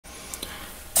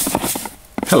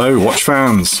Hello watch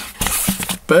fans,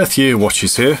 birth year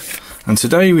watches here, and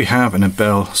today we have an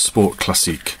Ebel Sport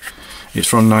Classique. It's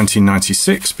from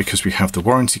 1996 because we have the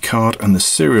warranty card and the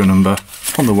serial number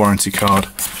on the warranty card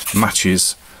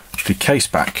matches the case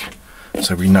back,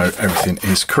 so we know everything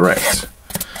is correct.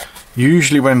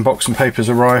 Usually when box and papers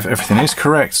arrive everything is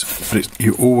correct, but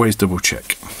you always double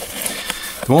check.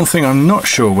 The one thing I'm not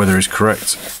sure whether is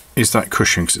correct is that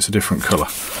cushion, because it's a different colour.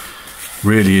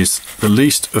 Really is the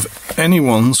least of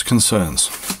anyone's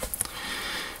concerns.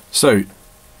 So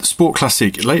the Sport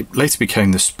Classique later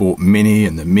became the Sport Mini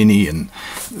and the Mini and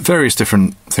various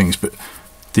different things, but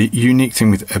the unique thing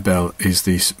with Ebel is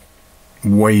these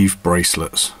wave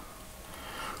bracelets.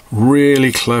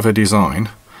 Really clever design,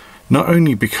 not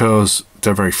only because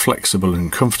they're very flexible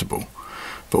and comfortable,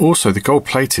 but also the gold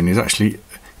plating is actually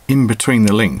in between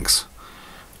the links,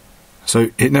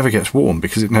 so it never gets worn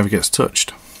because it never gets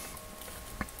touched.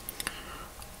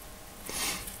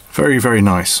 Very, very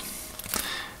nice.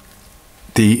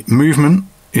 The movement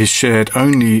is shared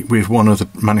only with one other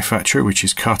manufacturer, which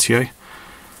is Cartier,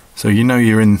 so you know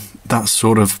you're in that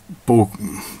sort of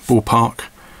ballpark.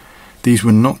 These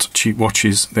were not cheap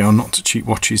watches, they are not cheap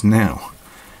watches now.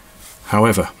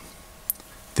 However,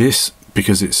 this,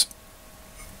 because it's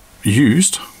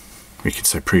used, we could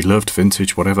say pre-loved,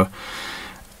 vintage, whatever,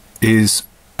 is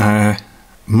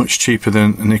much cheaper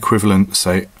than an equivalent,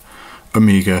 say,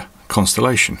 Omega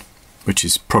Constellation, which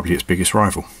is probably its biggest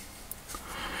rival.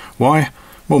 Why?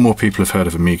 Well, more people have heard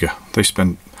of Omega. They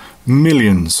spend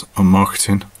millions on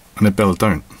marketing, and Ebel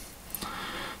don't.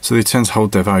 So they tend to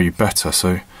hold their value better.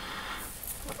 So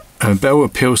Ebel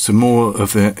appeals to more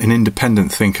of an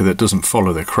independent thinker that doesn't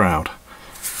follow the crowd,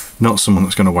 not someone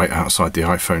that's going to wait outside the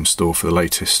iPhone store for the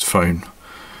latest phone,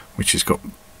 which has got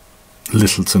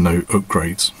little to no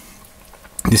upgrades.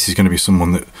 This is going to be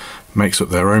someone that makes up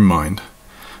their own mind,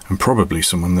 and probably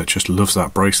someone that just loves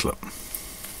that bracelet.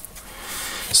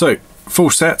 So, full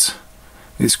set,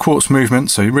 it's quartz movement,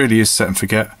 so it really is set and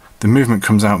forget. The movement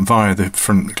comes out via the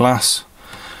front glass.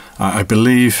 I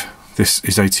believe this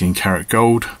is 18 karat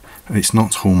gold. It's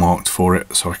not hallmarked for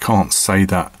it, so I can't say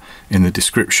that in the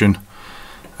description,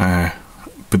 but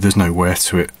there's no wear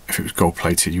to it. If it was gold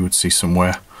plated you would see some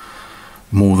wear,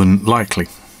 more than likely.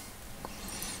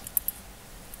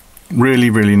 Really,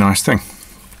 really nice thing.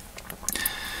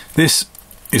 This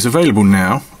is available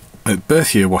now at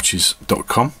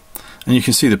birthyearwatches.com, and you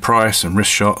can see the price and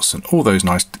wrist shots and all those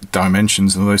nice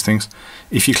dimensions and all those things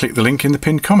if you click the link in the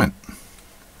pinned comment.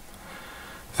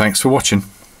 Thanks for watching.